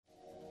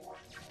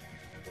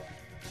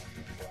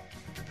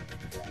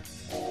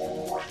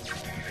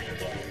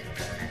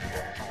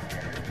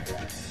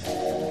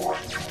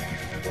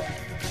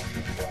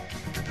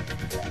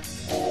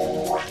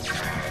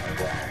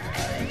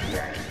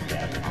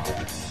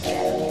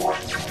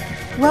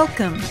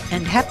Welcome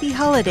and happy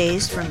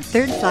holidays from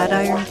Third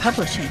Flatiron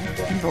Publishing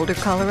in Boulder,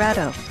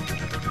 Colorado.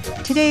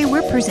 Today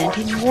we're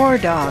presenting War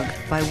Dog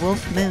by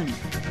Wolf Moon.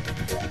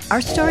 Our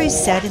story is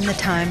set in the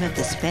time of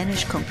the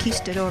Spanish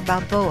conquistador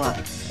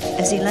Balboa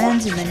as he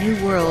lands in the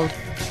New World,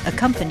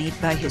 accompanied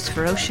by his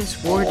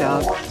ferocious war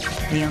dog,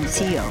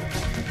 Leoncillo.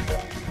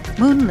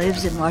 Moon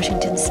lives in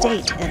Washington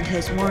State and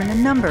has worn a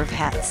number of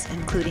hats,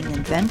 including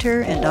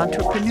inventor and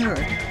entrepreneur,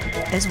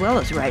 as well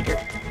as writer.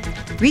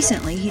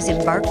 Recently, he's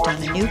embarked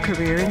on a new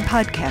career in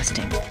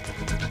podcasting.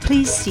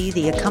 Please see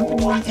the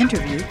accompanying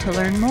interview to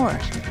learn more.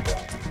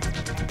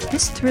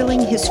 This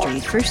thrilling history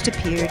first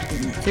appeared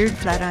in the Third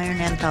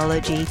Flatiron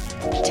anthology,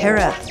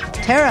 Terra,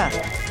 Terror!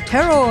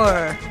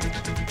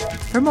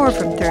 For more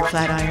from Third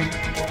Flatiron,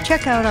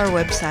 check out our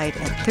website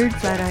at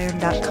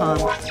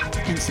thirdflatiron.com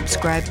and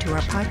subscribe to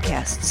our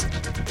podcasts.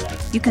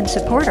 You can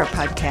support our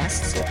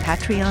podcasts at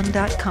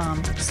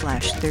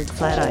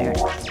patreon.com/thirdflatiron.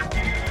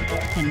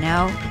 And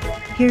now,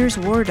 here's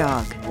War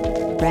Dog,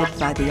 read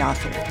by the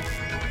author.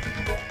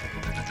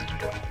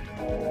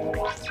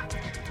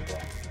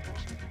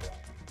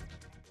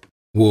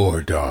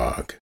 War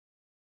Dog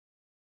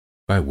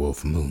by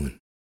Wolf Moon.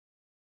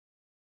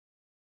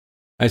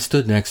 I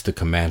stood next to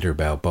Commander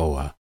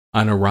Balboa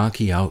on a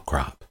rocky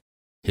outcrop,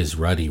 his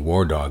ruddy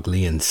war dog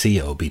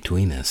Leoncillo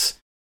between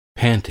us,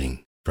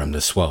 panting from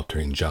the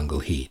sweltering jungle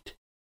heat.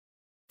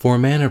 For a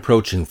man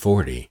approaching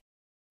 40,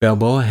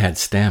 Balboa had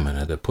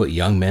stamina to put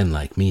young men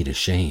like me to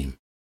shame.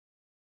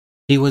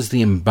 He was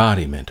the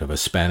embodiment of a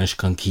Spanish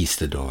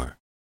conquistador,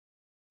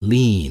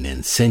 lean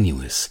and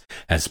sinuous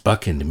as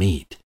buccaned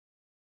meat,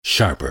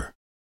 sharper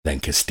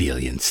than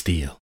Castilian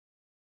steel.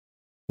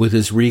 With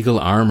his regal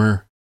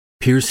armor,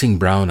 piercing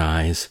brown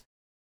eyes,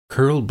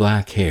 curled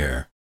black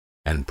hair,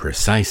 and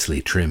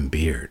precisely trimmed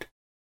beard,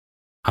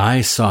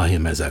 I saw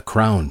him as a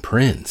crown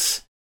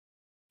prince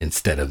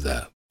instead of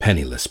the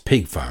penniless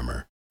pig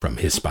farmer from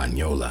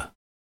Hispaniola.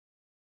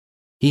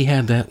 He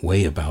had that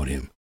way about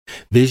him,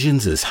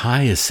 visions as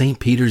high as St.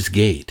 Peter's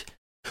Gate,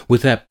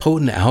 with that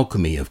potent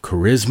alchemy of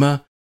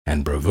charisma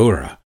and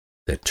bravura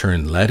that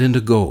turned lead into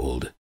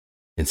gold,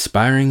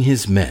 inspiring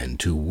his men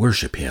to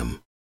worship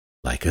him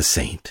like a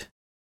saint.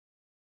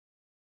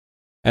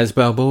 As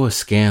Balboa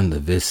scanned the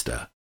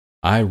vista,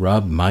 I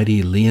rubbed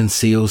mighty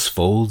Leoncillo's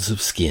folds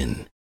of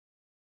skin.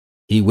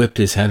 He whipped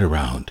his head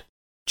around,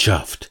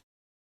 chuffed,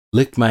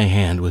 licked my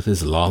hand with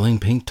his lolling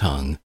pink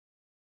tongue,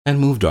 and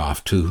moved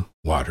off to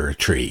water a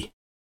tree.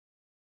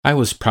 I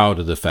was proud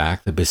of the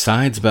fact that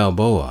besides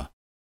Balboa,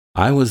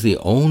 I was the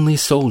only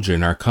soldier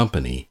in our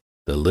company,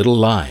 the little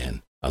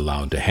lion,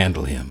 allowed to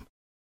handle him.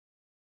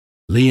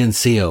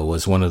 Leoncillo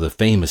was one of the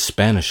famous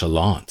Spanish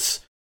Alants,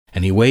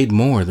 and he weighed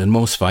more than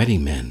most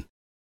fighting men.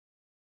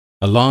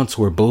 Alants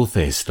were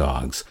bull-faced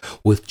dogs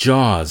with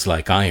jaws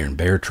like iron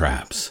bear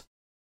traps.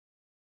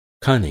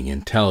 Cunning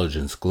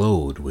intelligence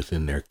glowed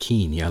within their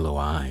keen yellow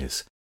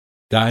eyes,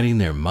 guiding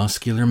their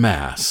muscular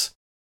mass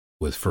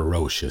with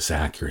ferocious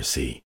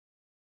accuracy.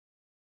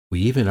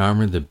 We even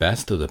armored the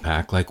best of the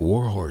pack like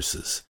war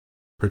horses,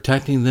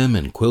 protecting them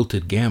in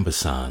quilted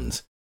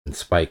gambesons and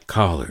spiked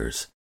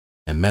collars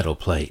and metal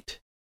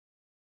plate.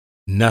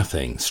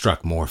 Nothing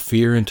struck more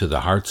fear into the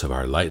hearts of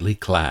our lightly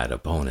clad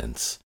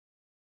opponents.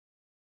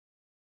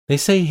 They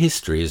say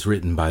history is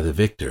written by the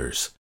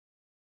victors.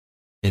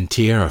 In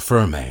Tierra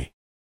Firme,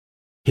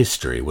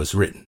 history was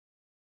written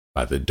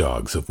by the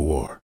dogs of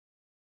war.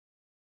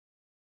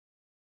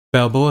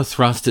 Balboa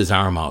thrust his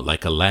arm out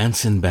like a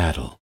lance in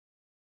battle.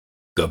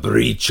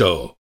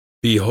 Capricho,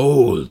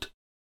 behold,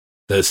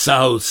 the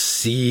South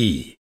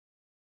Sea.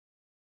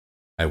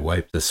 I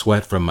wiped the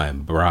sweat from my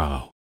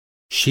brow,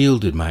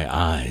 shielded my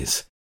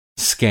eyes,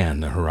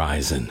 scanned the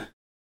horizon.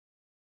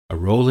 A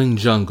rolling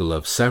jungle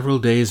of several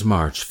days'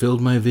 march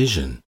filled my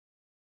vision,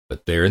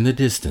 but there in the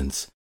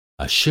distance,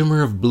 a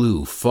shimmer of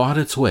blue fought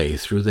its way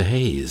through the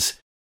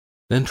haze,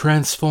 then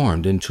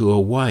transformed into a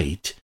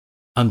white,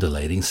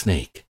 undulating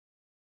snake.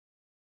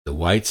 The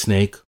white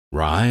snake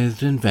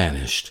writhed and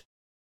vanished,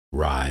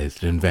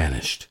 writhed and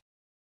vanished.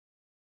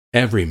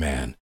 Every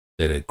man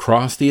that had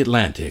crossed the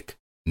Atlantic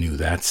knew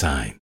that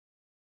sign.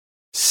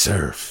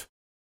 Surf.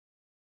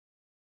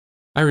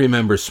 I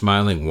remember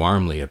smiling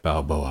warmly at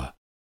Balboa,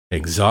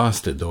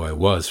 exhausted though I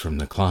was from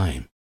the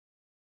climb.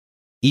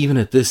 Even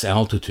at this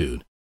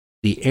altitude,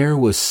 the air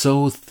was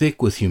so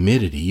thick with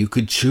humidity you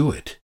could chew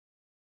it.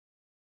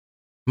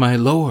 My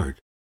lord,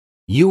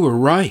 you were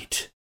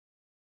right.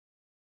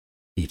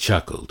 He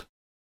chuckled.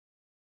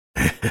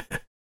 I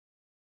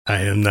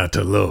am not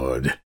a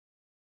lord.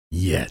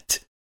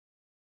 Yet.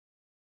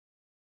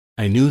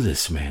 I knew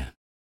this man.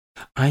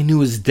 I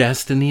knew his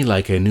destiny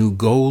like I knew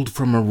gold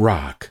from a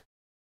rock.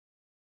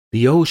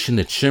 The ocean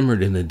that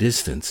shimmered in the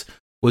distance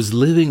was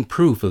living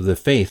proof of the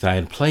faith I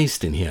had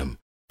placed in him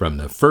from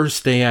the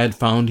first day I had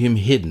found him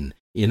hidden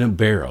in a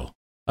barrel,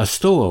 a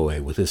stowaway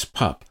with his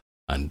pup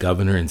on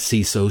Governor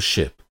Enciso's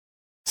ship,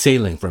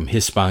 sailing from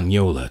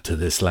Hispaniola to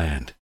this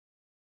land.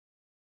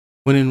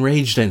 When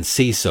enraged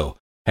Enciso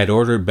had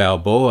ordered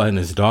Balboa and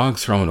his dog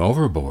thrown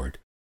overboard,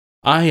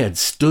 I had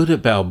stood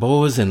at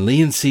Balboa's and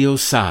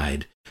Leoncio's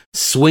side,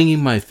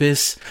 swinging my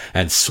fists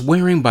and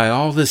swearing by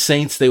all the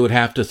saints they would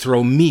have to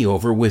throw me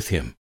over with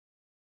him.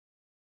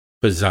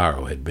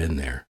 Pizarro had been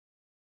there,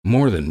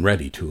 more than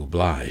ready to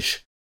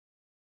oblige.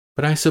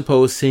 But I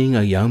suppose seeing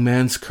a young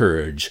man's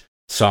courage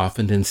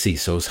softened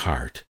Enciso's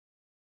heart,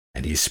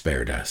 and he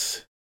spared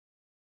us.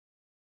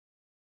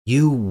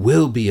 "You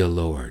will be a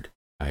lord,"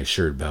 I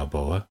assured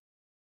Balboa.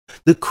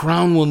 "The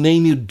crown will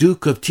name you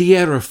Duke of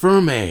Tierra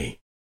Firme."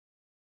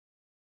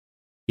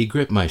 He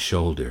gripped my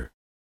shoulder,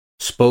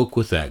 spoke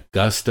with that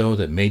gusto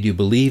that made you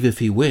believe if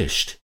he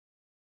wished,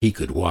 he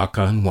could walk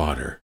on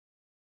water.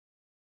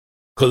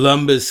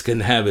 "Columbus can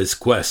have his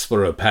quest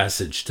for a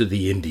passage to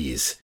the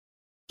Indies.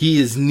 He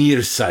is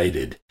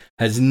nearsighted,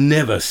 has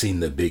never seen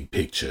the big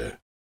picture.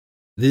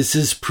 This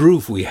is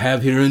proof we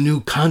have here a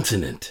new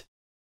continent.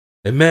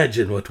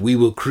 Imagine what we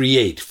will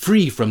create,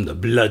 free from the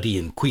bloody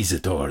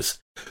inquisitors,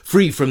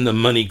 free from the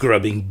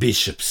money-grubbing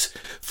bishops,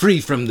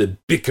 free from the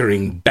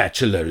bickering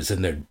bachelors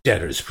and their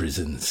debtors'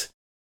 prisons.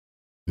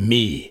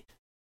 Me,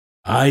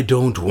 I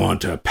don't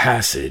want a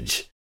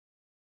passage.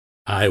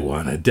 I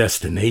want a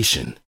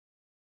destination.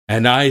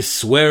 And I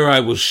swear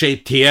I will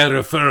shape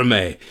Tierra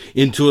Firme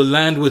into a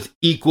land with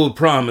equal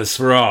promise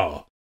for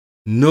all,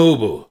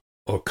 noble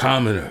or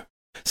commoner,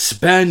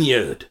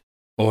 Spaniard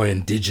or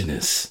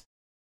indigenous.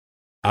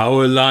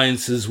 Our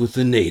alliances with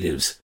the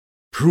natives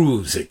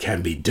proves it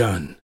can be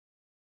done."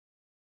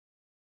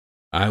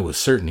 I was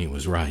certain he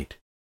was right.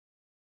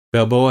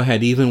 Balboa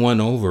had even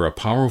won over a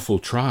powerful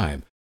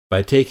tribe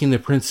by taking the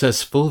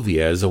Princess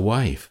Fulvia as a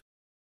wife.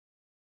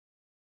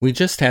 We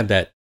just had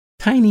that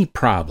tiny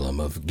problem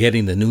of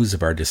getting the news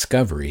of our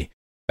discovery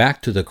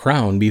back to the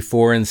crown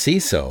before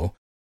Enciso,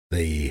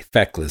 the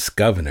feckless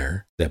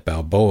governor that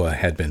Balboa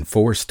had been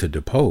forced to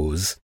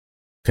depose,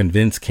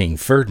 convinced King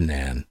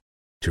Ferdinand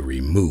to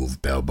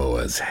remove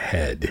Balboa's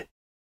head.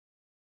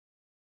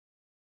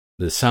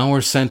 The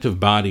sour scent of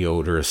body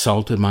odor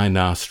assaulted my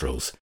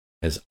nostrils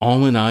as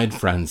almond-eyed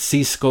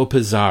Francisco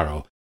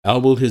Pizarro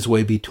elbowed his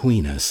way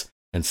between us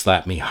and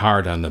slapped me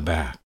hard on the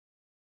back.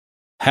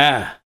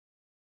 "Ha!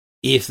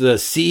 If the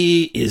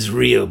sea is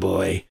real,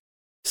 boy,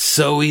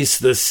 so is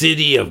the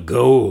city of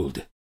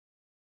gold.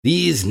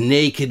 These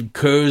naked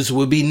curs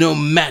will be no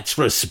match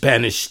for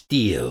Spanish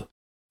steel.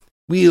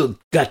 We'll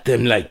gut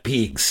them like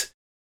pigs.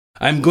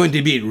 I'm going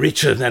to be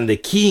richer than the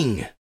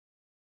king."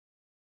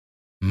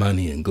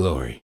 Money and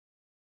glory.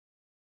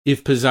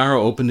 If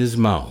Pizarro opened his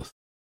mouth,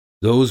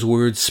 those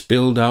words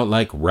spilled out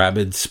like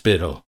rabid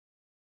spittle.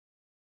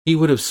 He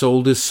would have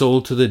sold his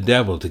soul to the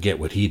devil to get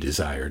what he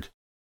desired.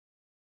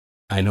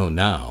 I know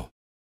now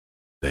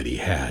that he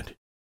had.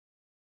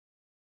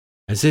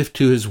 As if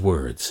to his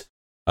words,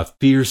 a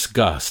fierce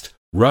gust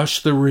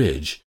rushed the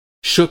ridge,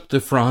 shook the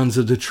fronds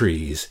of the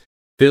trees,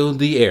 filled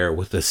the air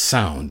with the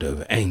sound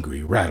of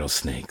angry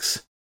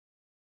rattlesnakes.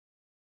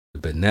 The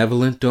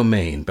benevolent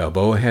domain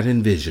Balboa had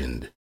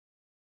envisioned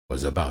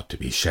was about to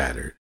be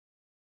shattered.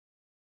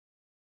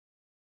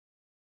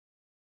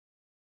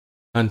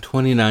 On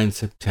 29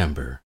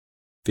 September,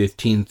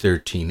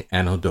 1513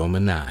 Anno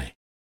Domini,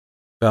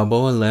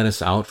 Balboa led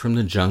us out from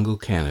the jungle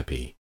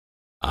canopy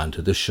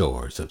onto the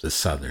shores of the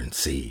southern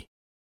sea.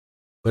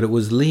 But it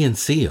was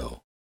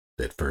Leoncio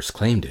that first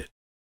claimed it,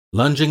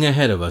 lunging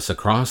ahead of us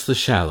across the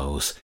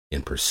shallows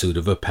in pursuit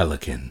of a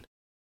pelican.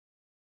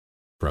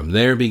 From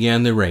there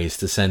began the race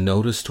to send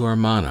notice to our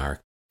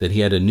monarch that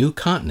he had a new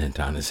continent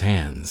on his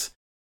hands,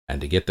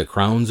 and to get the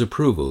crown's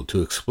approval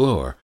to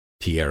explore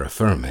Tierra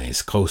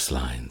Firme's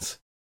coastlines.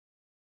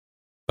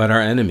 But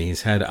our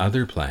enemies had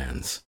other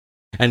plans,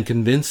 and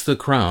convinced the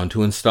crown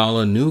to install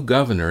a new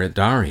governor at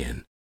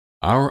Darien,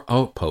 our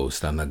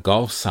outpost on the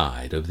Gulf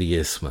side of the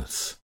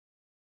isthmus.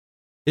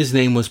 His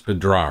name was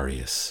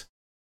Pedrarius.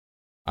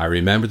 I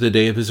remember the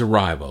day of his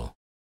arrival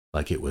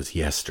like it was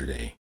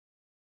yesterday.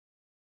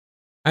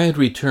 I had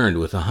returned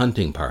with a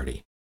hunting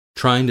party,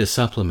 trying to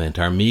supplement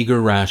our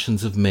meager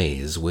rations of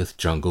maize with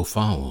jungle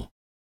fowl.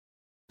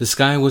 The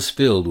sky was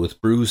filled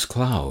with bruised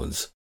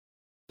clouds.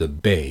 The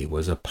bay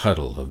was a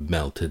puddle of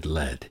melted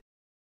lead.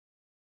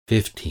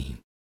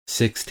 15,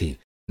 16,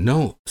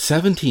 no,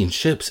 17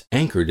 ships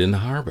anchored in the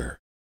harbor.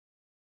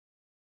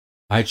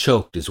 I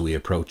choked as we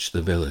approached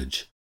the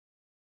village.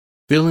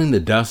 Filling the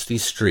dusty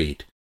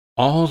street,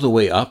 all the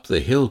way up the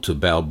hill to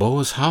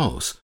Balboa's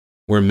house,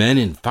 were men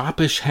in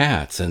foppish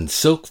hats and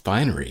silk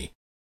finery,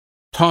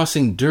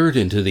 tossing dirt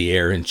into the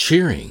air and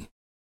cheering.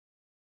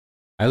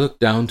 I looked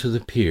down to the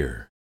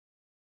pier.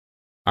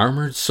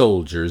 Armored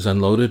soldiers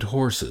unloaded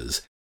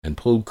horses and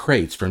pulled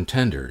crates from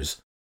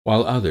tenders,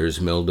 while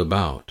others milled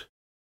about.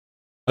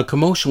 A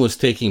commotion was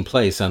taking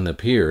place on the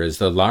pier as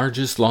the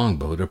largest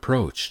longboat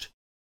approached.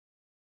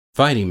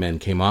 Fighting men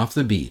came off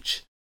the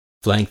beach,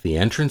 flanked the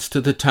entrance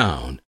to the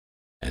town,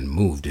 and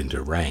moved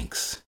into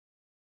ranks.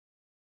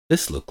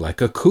 This looked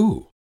like a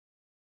coup.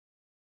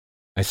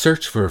 I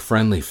searched for a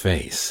friendly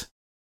face.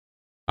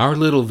 Our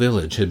little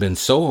village had been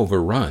so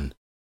overrun,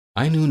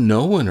 I knew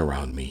no one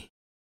around me.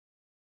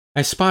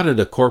 I spotted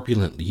a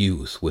corpulent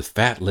youth with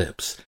fat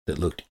lips that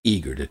looked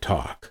eager to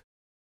talk.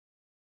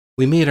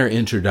 We made our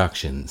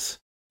introductions,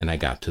 and I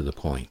got to the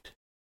point.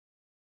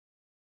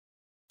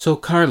 "So,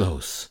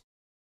 Carlos,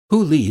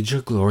 who leads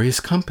your glorious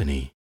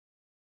company?"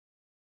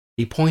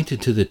 He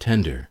pointed to the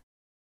tender.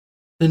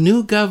 "The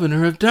new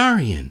governor of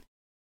Darien.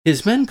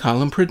 His men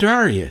call him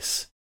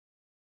Pedarius."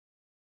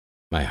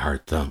 My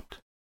heart thumped.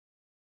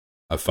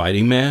 A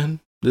fighting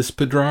man, this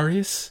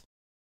Pedarius?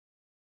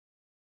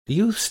 The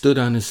youth stood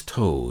on his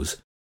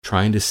toes,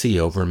 trying to see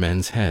over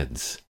men's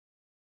heads.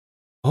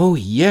 "Oh,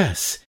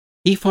 yes,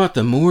 he fought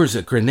the Moors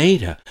at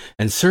Grenada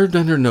and served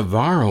under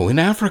Navarro in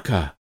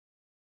Africa."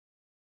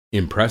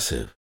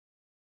 "Impressive.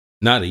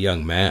 Not a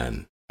young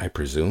man, I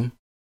presume?"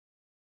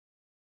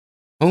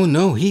 "Oh,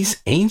 no,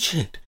 he's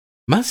ancient.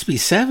 Must be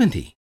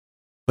 70.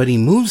 But he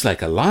moves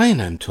like a lion,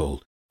 I'm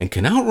told, and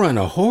can outrun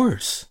a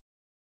horse."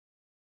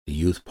 The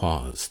youth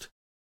paused.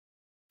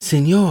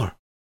 "Senor,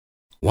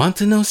 want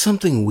to know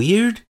something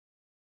weird?"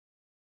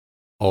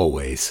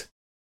 "Always."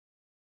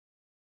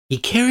 "He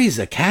carries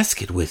a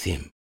casket with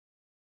him."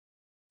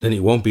 "Then he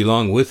won't be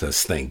long with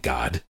us, thank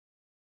God."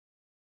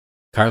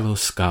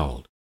 Carlos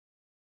scowled.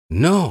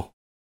 "No,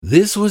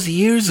 this was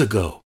years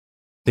ago.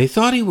 They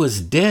thought he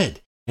was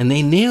dead, and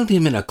they nailed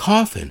him in a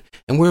coffin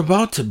and were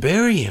about to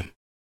bury him.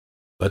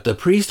 But the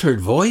priest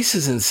heard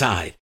voices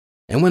inside,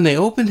 and when they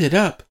opened it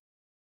up,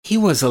 he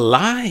was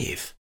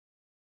alive."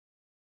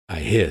 I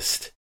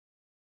hissed.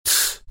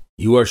 "Tsk,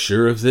 you are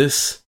sure of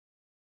this?"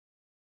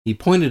 He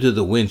pointed to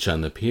the winch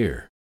on the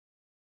pier.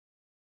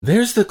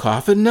 "There's the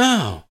coffin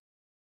now.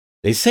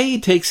 They say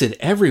he takes it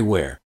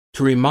everywhere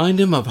to remind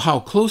him of how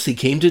close he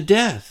came to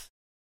death."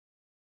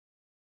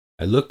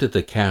 I looked at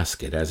the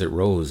casket as it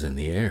rose in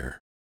the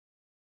air.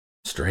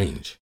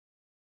 Strange.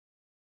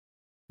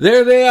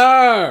 "There they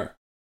are!"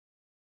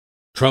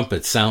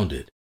 Trumpets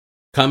sounded.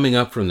 Coming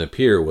up from the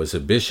pier was a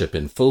bishop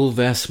in full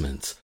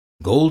vestments,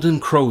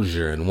 golden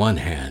crozier in one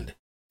hand,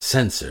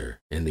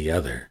 censer in the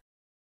other.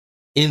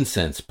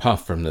 Incense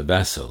puffed from the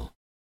vessel,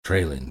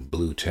 trailing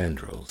blue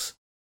tendrils.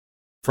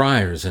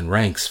 Friars and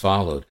ranks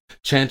followed,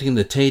 chanting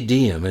the Te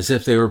Deum as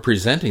if they were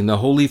presenting the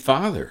Holy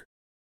Father.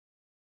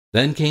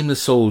 Then came the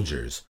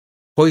soldiers,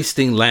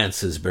 hoisting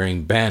lances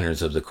bearing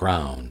banners of the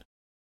crown.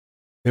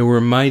 There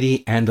were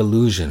mighty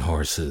Andalusian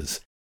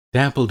horses,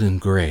 dappled in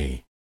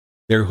gray,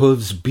 their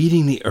hooves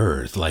beating the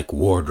earth like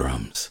war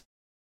drums.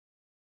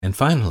 And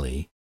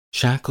finally,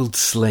 shackled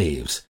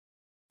slaves,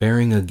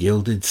 bearing a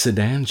gilded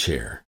sedan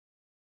chair.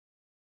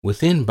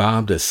 Within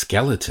bobbed a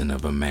skeleton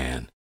of a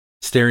man,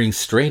 staring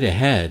straight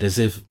ahead as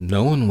if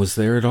no one was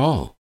there at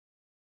all.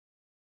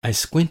 I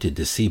squinted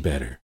to see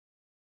better.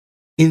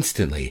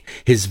 Instantly,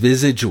 his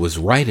visage was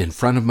right in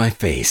front of my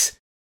face.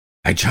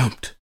 I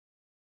jumped.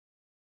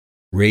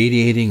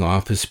 Radiating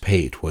off his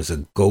pate was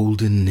a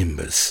golden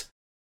nimbus,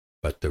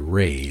 but the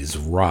rays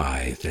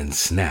writhed and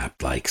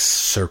snapped like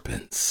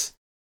serpents.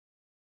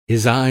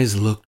 His eyes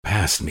looked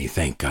past me,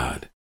 thank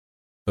God,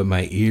 but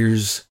my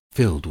ears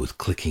filled with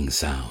clicking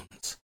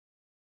sounds.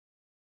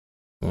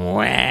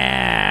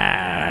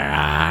 "Where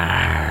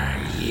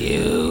are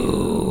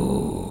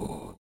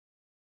you?"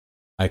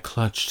 I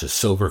clutched a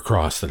silver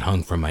cross that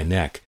hung from my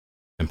neck,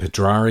 and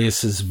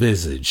Pedarius's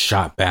visage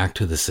shot back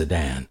to the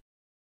sedan,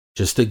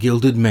 just a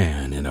gilded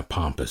man in a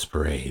pompous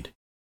parade.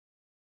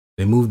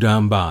 They moved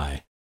on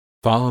by,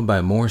 followed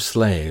by more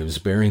slaves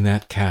bearing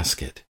that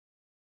casket.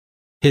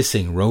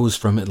 Hissing rose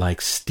from it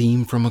like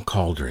steam from a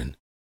cauldron.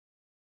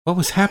 What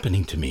was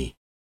happening to me?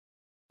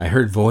 I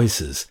heard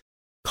voices,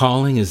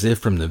 calling as if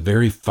from the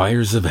very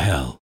fires of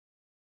hell.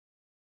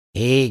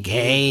 "He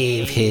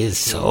gave his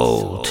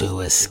soul to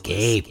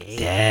escape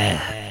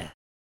death.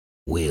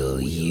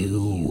 Will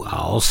you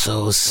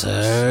also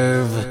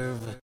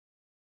serve?"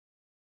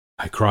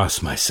 I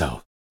crossed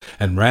myself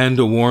and ran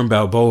to warn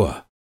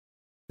Balboa.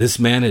 This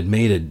man had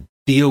made a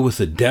deal with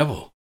the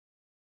devil.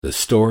 The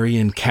story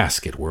and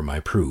casket were my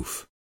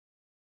proof.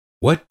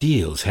 What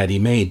deals had he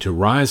made to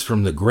rise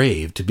from the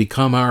grave to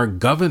become our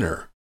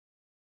governor?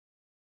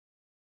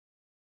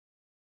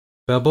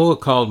 Balboa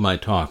called my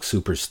talk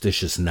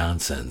superstitious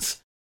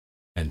nonsense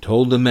and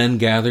told the men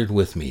gathered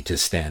with me to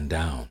stand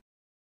down.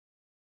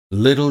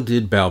 Little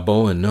did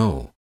Balboa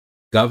know,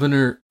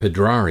 Governor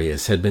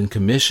Pedarius had been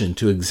commissioned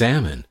to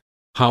examine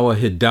how a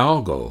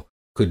hidalgo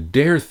could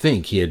dare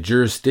think he had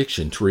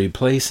jurisdiction to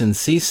replace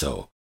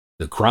Enciso,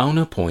 the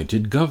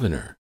crown-appointed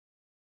governor.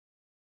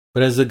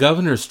 But as the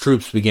governor's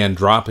troops began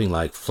dropping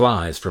like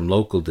flies from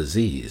local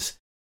disease,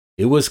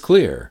 it was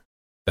clear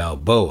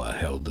Balboa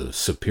held the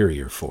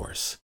superior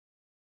force.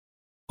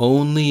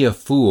 Only a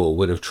fool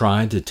would have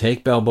tried to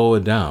take Balboa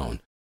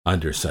down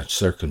under such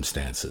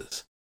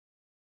circumstances.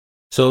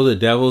 So the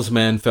devil's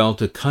man fell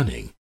to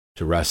cunning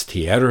to wrest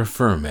tierra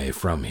firme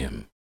from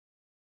him.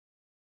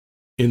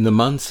 In the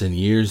months and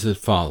years that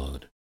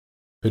followed,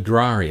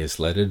 Pedarius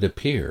let it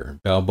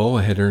appear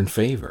Balboa had earned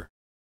favor,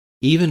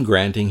 even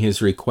granting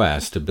his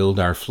request to build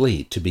our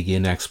fleet to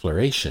begin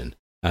exploration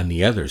on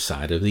the other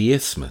side of the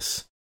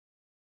isthmus.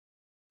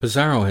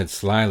 Pizarro had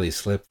slyly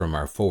slipped from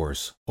our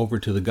force over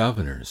to the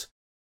governor's,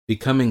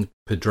 becoming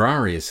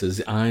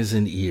Pedarius's eyes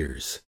and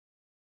ears.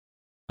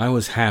 I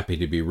was happy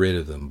to be rid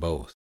of them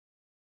both,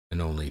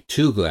 and only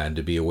too glad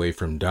to be away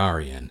from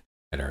Darien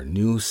at our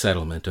new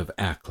settlement of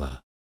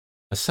Akla,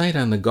 a site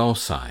on the Gulf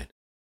side,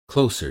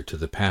 closer to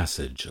the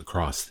passage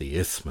across the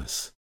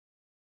isthmus.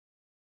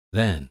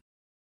 Then,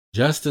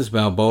 just as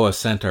Balboa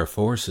sent our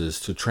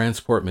forces to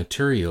transport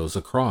materials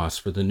across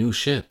for the new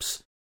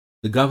ships,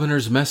 the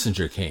governor's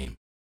messenger came,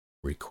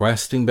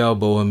 requesting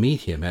Balboa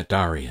meet him at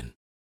Darien.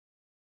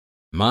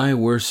 My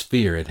worst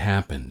fear had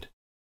happened,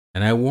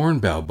 and I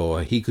warned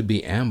Balboa he could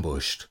be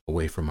ambushed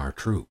away from our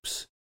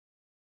troops.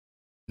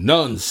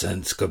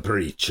 "Nonsense,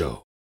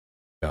 Capriccio,"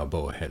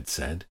 Balboa had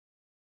said.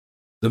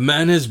 "The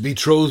man has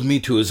betrothed me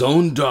to his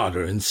own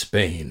daughter in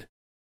Spain.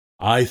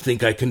 I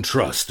think I can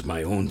trust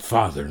my own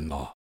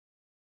father-in-law."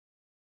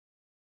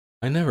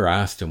 I never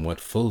asked him what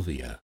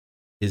Fulvia,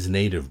 his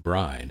native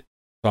bride,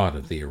 thought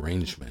of the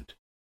arrangement,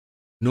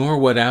 nor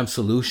what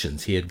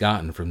absolutions he had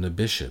gotten from the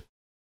bishop.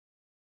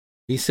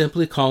 He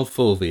simply called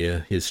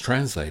Fulvia his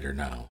translator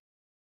now,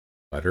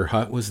 but her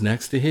hut was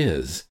next to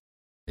his,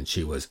 and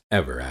she was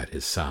ever at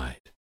his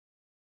side.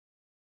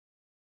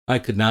 I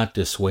could not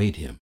dissuade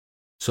him,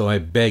 so I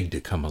begged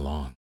to come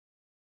along.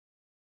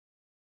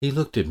 He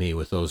looked at me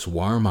with those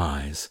warm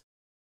eyes,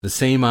 the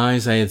same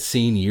eyes I had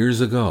seen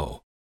years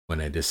ago when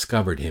I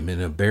discovered him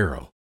in a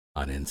barrel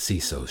on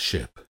Enciso's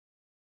ship.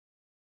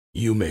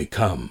 "You may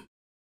come.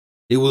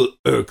 It will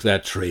irk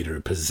that traitor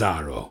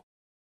Pizarro,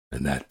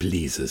 and that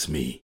pleases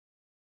me."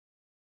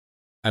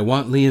 "I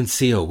want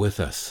Leoncio with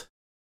us."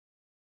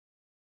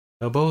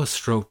 Balboa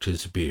stroked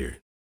his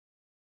beard.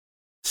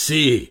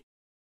 "See,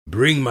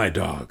 bring my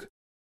dog."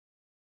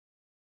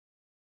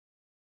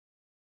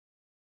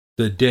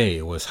 The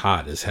day was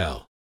hot as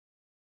hell.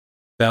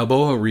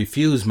 Balboa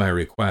refused my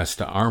request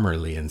to armor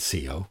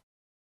Leoncio.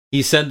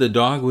 He said the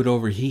dog would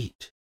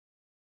overheat.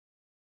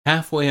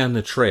 Halfway on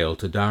the trail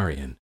to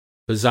Darien,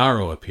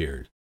 Pizarro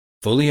appeared,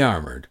 fully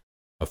armored,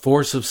 a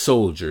force of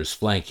soldiers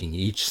flanking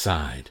each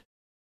side.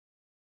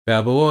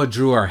 Balboa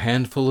drew our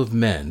handful of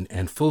men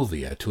and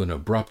Fulvia to an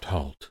abrupt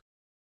halt.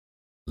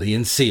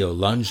 Leoncio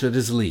lunged at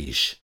his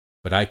leash,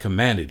 but I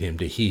commanded him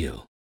to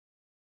heel.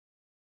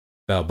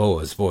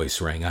 Balboa's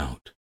voice rang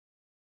out.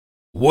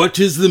 "What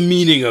is the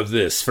meaning of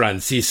this,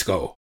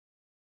 Francisco?"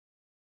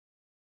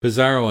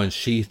 Pizarro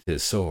unsheathed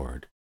his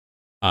sword,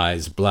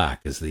 eyes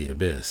black as the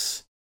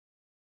abyss.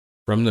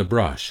 From the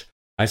brush,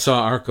 I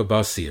saw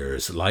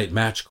arquebusiers light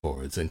match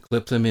cords and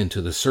clip them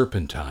into the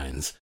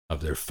serpentines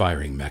of their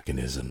firing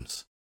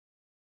mechanisms.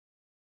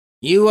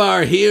 "You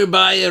are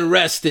hereby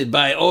arrested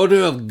by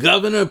order of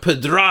Governor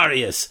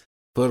Pedrarius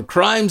for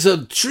crimes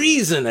of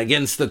treason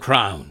against the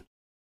crown."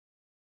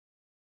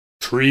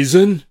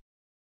 "Treason?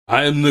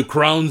 I am the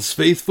crown's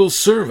faithful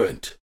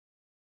servant."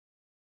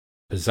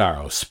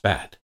 Pizarro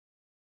spat.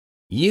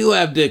 "You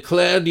have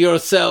declared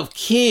yourself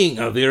king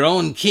of your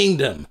own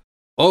kingdom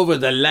over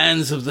the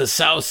lands of the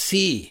South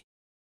Sea."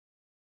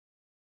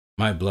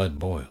 My blood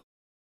boiled.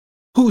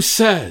 "Who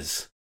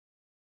says?"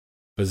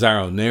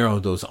 Pizarro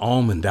narrowed those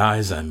almond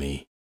eyes on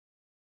me.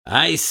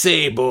 "I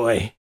say,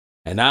 boy,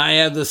 and I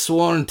have the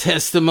sworn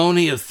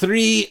testimony of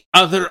 3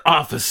 other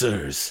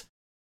officers."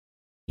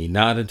 He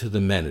nodded to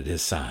the men at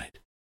his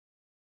side.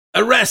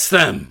 "Arrest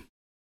them!"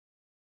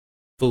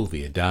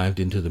 Fulvia dived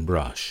into the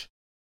brush.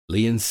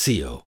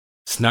 Leoncio,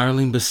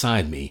 snarling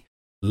beside me,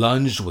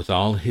 lunged with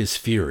all his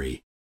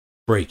fury,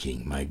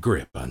 breaking my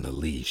grip on the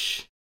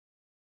leash.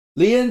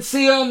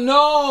 "Leoncio,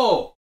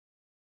 no!"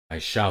 I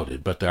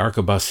shouted, but the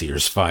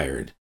arquebusiers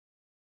fired.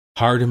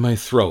 Hard in my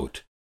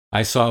throat,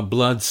 I saw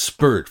blood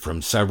spurt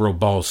from several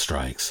ball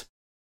strikes,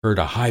 heard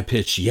a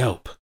high-pitched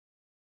yelp,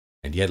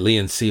 and yet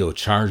Leoncio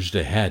charged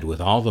ahead with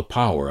all the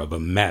power of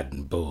a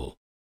maddened bull.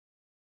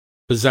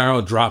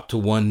 Pizarro dropped to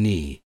one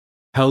knee,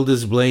 held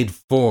his blade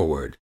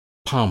forward,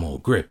 pommel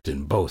gripped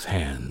in both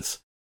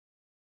hands.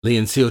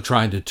 Leoncio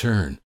tried to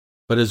turn,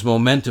 but his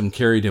momentum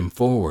carried him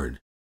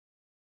forward,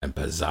 and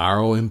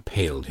Pizarro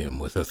impaled him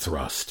with a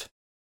thrust.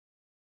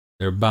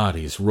 Their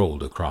bodies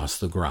rolled across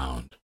the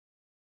ground.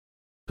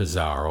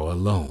 Pizarro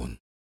alone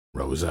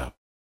rose up.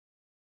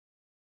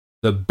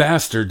 The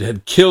bastard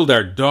had killed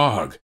our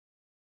dog.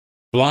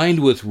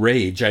 Blind with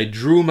rage, I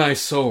drew my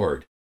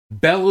sword,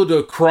 bellowed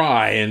a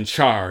cry, and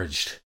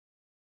charged.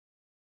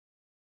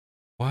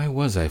 Why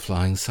was I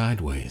flying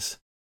sideways?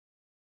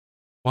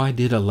 Why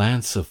did a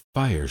lance of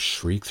fire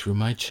shriek through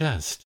my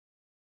chest?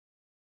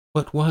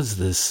 What was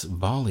this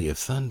volley of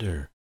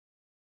thunder?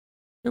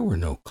 There were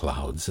no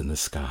clouds in the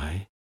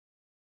sky.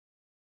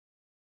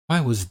 Why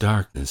was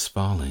darkness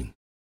falling?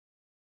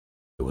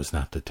 It was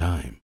not the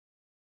time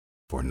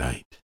for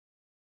night.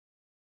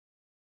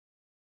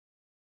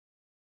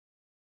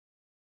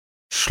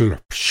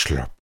 Slurp,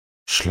 slurp,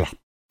 slop,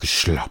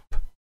 slop.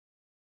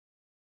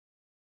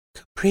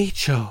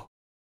 Capriccio.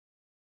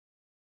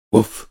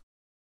 Woof.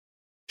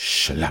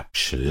 Shlop,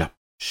 shlop,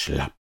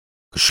 shlop,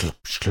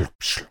 shlop, shlop,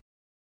 shlop.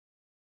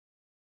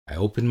 I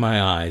opened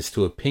my eyes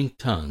to a pink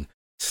tongue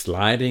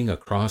sliding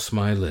across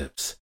my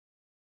lips.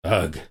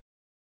 Ugh.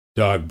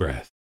 Dog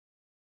breath.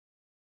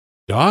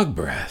 Dog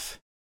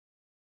breath.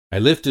 I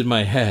lifted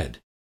my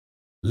head.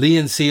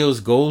 Leoncio's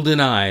golden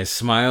eyes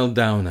smiled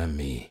down on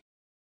me.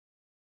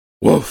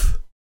 Woof!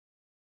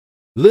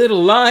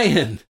 Little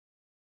lion!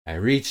 I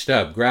reached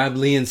up, grabbed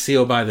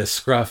Leoncio by the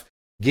scruff,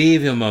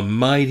 gave him a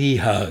mighty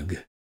hug.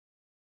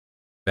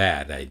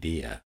 Bad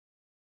idea.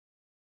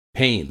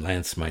 Pain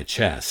lanced my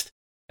chest,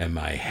 and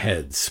my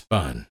head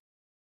spun.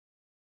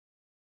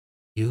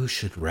 You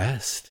should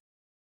rest.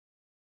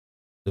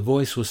 The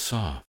voice was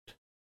soft,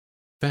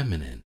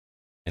 feminine,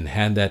 and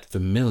had that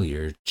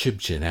familiar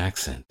Chibchan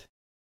accent.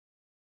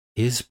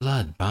 His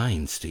blood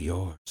binds to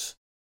yours.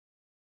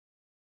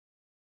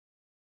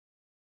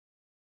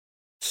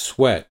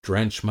 Sweat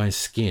drenched my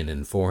skin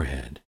and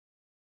forehead.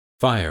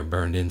 Fire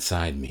burned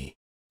inside me,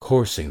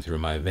 coursing through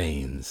my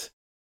veins.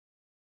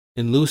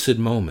 In lucid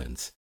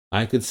moments,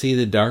 I could see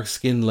the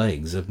dark-skinned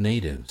legs of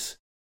natives.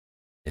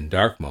 In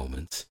dark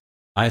moments,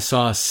 I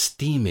saw a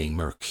steaming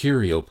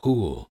mercurial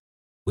pool,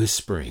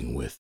 whispering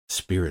with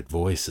spirit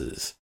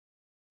voices,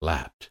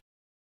 lapped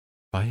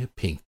by a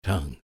pink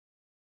tongue.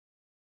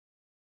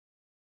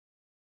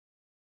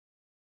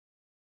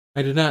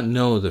 I did not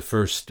know the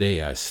first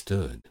day I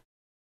stood.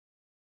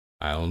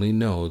 I only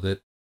know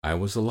that I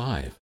was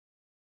alive,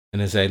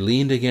 and as I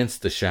leaned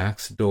against the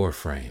shack's door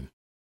frame,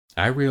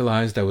 I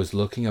realized I was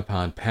looking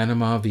upon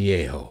Panama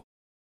Viejo,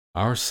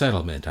 our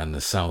settlement on the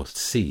South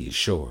Sea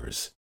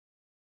shores.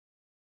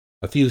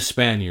 A few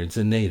Spaniards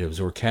and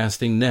natives were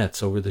casting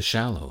nets over the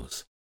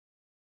shallows.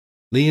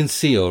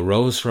 Leoncio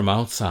rose from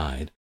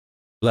outside,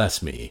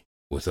 blessed me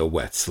with a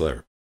wet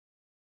slurp.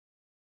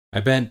 I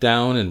bent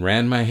down and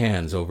ran my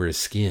hands over his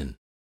skin.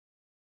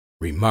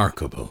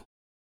 Remarkable.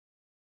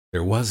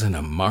 There wasn't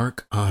a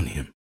mark on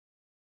him.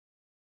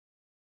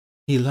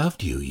 He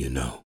loved you, you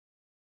know.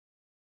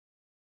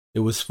 It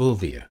was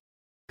Fulvia,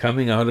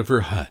 coming out of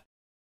her hut,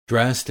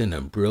 dressed in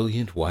a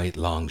brilliant white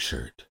long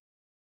shirt.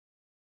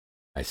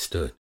 I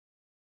stood.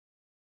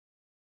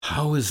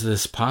 How is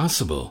this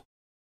possible?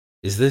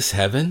 Is this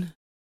heaven?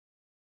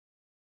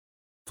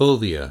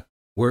 Fulvia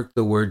worked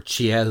the word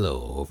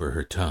cielo over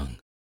her tongue.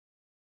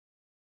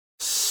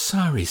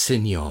 Sorry,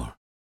 senor.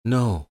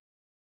 No.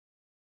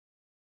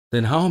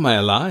 Then how am I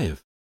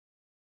alive?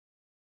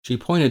 She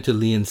pointed to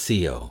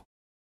Leoncio.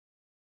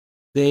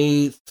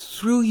 They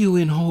threw you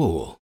in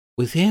hole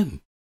with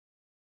him.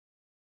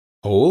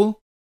 Hole?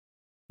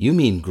 You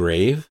mean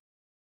grave?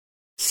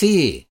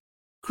 Si,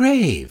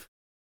 grave.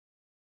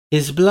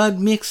 His blood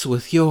mixed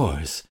with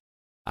yours.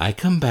 I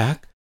come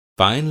back,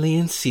 find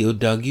Leoncio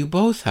dug you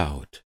both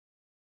out.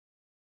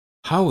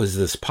 How is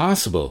this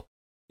possible?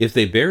 If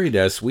they buried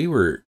us, we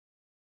were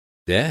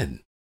dead.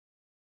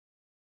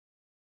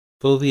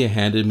 Fulvia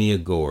handed me a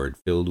gourd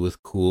filled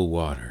with cool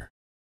water.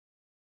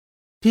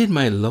 Did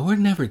my lord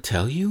never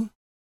tell you?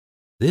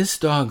 This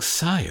dog's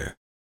sire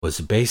was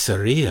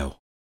Becerrillo.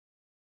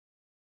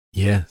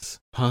 Yes,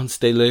 Ponce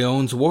de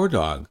Leon's war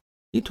dog.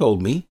 He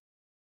told me.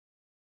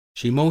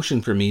 She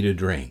motioned for me to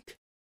drink.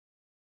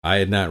 I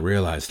had not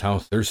realized how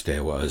thirsty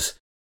I was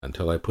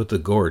until I put the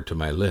gourd to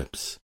my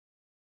lips.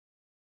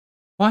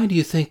 Why do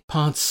you think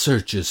Ponce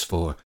searches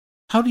for,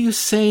 how do you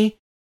say,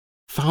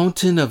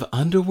 fountain of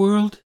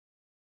underworld?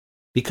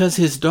 Because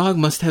his dog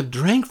must have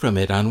drank from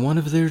it on one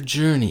of their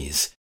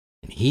journeys,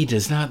 and he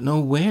does not know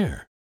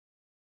where.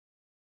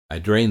 I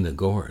drained the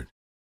gourd.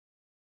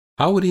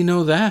 How would he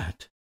know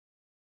that?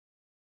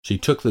 She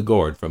took the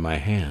gourd from my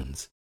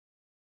hands.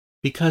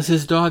 Because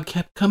his dog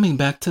kept coming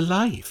back to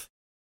life,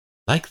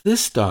 like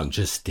this dog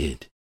just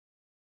did.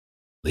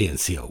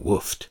 Leoncio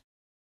woofed.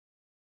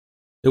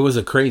 It was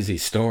a crazy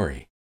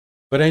story,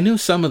 but I knew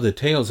some of the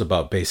tales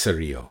about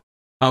Becerrillo,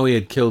 how he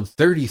had killed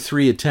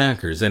 33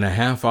 attackers in a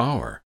half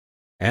hour,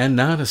 and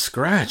not a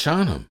scratch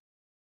on him.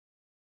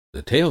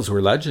 The tales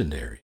were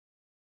legendary.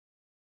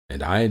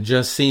 And I had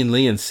just seen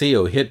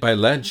Leoncio hit by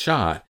lead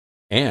shot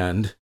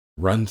and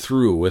run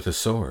through with a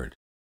sword.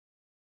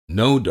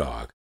 No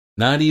dog,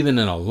 not even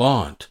in a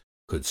launt,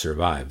 could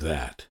survive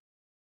that.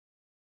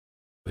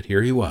 But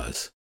here he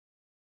was,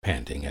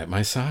 panting at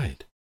my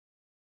side.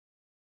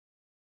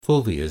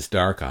 Fulvia's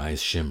dark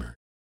eyes shimmered.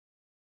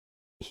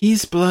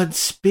 His blood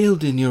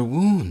spilled in your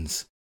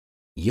wounds.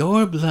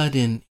 Your blood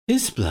in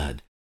his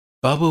blood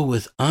bubble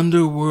with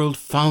underworld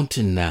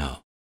fountain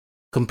now.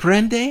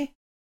 Comprende?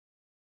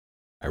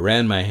 I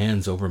ran my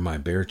hands over my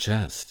bare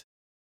chest.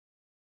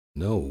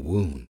 No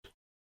wound.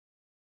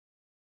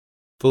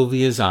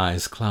 Fulvia's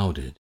eyes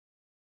clouded.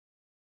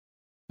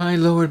 My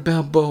Lord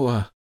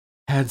Balboa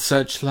had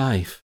such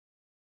life.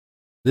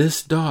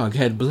 This dog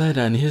had bled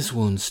on his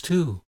wounds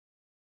too.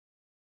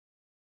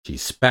 She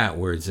spat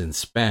words in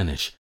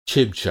Spanish,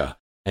 Chibcha,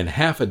 and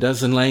half a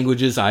dozen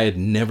languages I had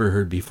never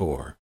heard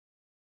before.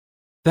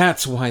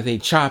 That's why they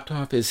chopped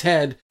off his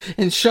head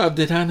and shoved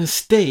it on a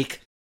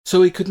stake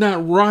so he could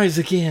not rise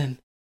again.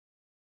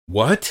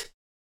 What?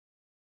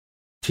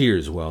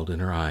 Tears welled in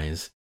her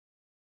eyes.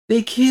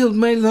 They killed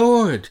my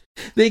lord.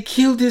 They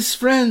killed his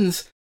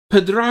friends.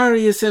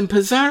 Pedrarius and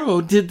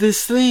Pizarro did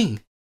this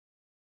thing.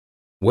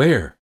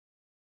 Where?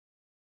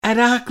 At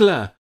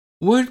Acla.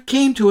 Word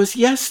came to us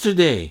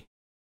yesterday.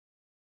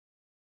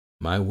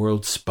 My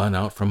world spun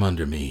out from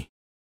under me.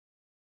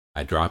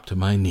 I dropped to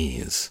my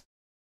knees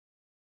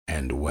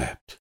and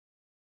wept.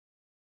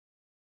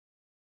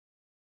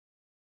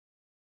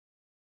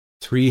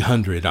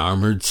 300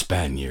 armored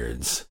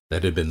Spaniards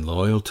that had been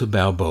loyal to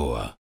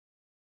Balboa,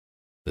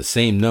 the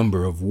same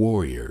number of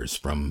warriors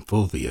from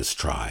Fulvia's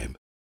tribe.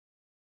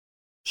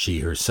 She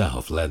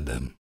herself led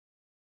them.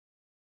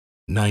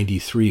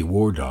 93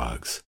 war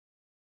dogs,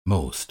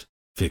 most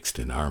fixed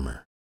in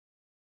armor.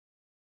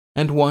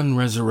 And one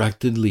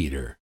resurrected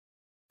leader,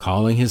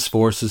 calling his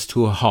forces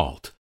to a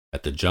halt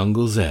at the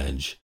jungle's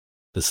edge,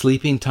 the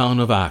sleeping town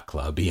of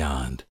Akla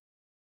beyond,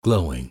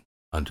 glowing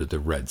under the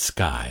red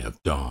sky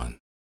of dawn.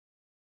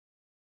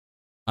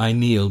 I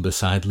kneeled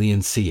beside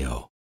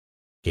Leoncio,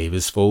 gave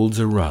his folds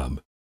a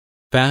rub,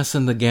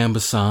 fastened the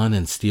gambeson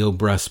and steel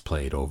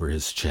breastplate over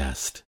his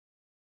chest.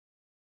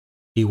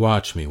 He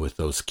watched me with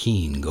those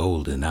keen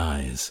golden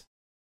eyes,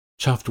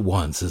 chuffed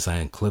once as I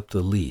unclipped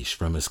the leash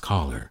from his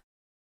collar,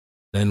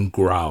 then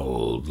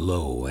growled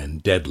low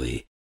and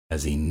deadly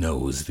as he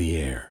nosed the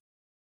air.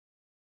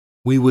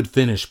 We would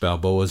finish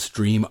Balboa's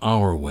dream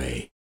our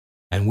way,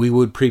 and we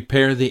would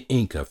prepare the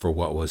Inca for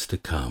what was to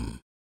come.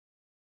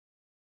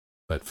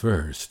 But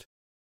first,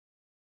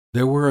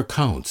 there were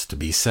accounts to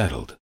be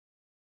settled.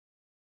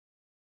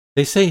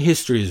 They say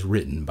history is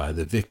written by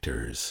the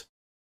victors.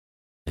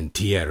 In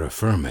Tierra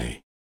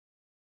Firme,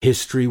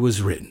 history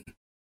was written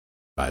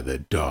by the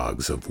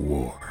dogs of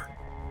war.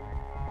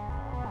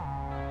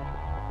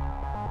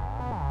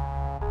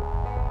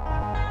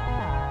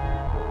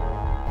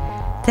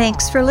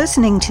 Thanks for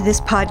listening to this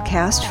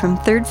podcast from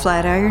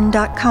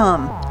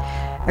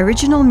thirdflatiron.com.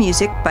 Original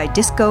music by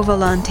Disco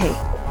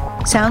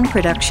Volante. Sound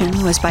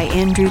production was by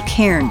Andrew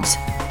Cairns.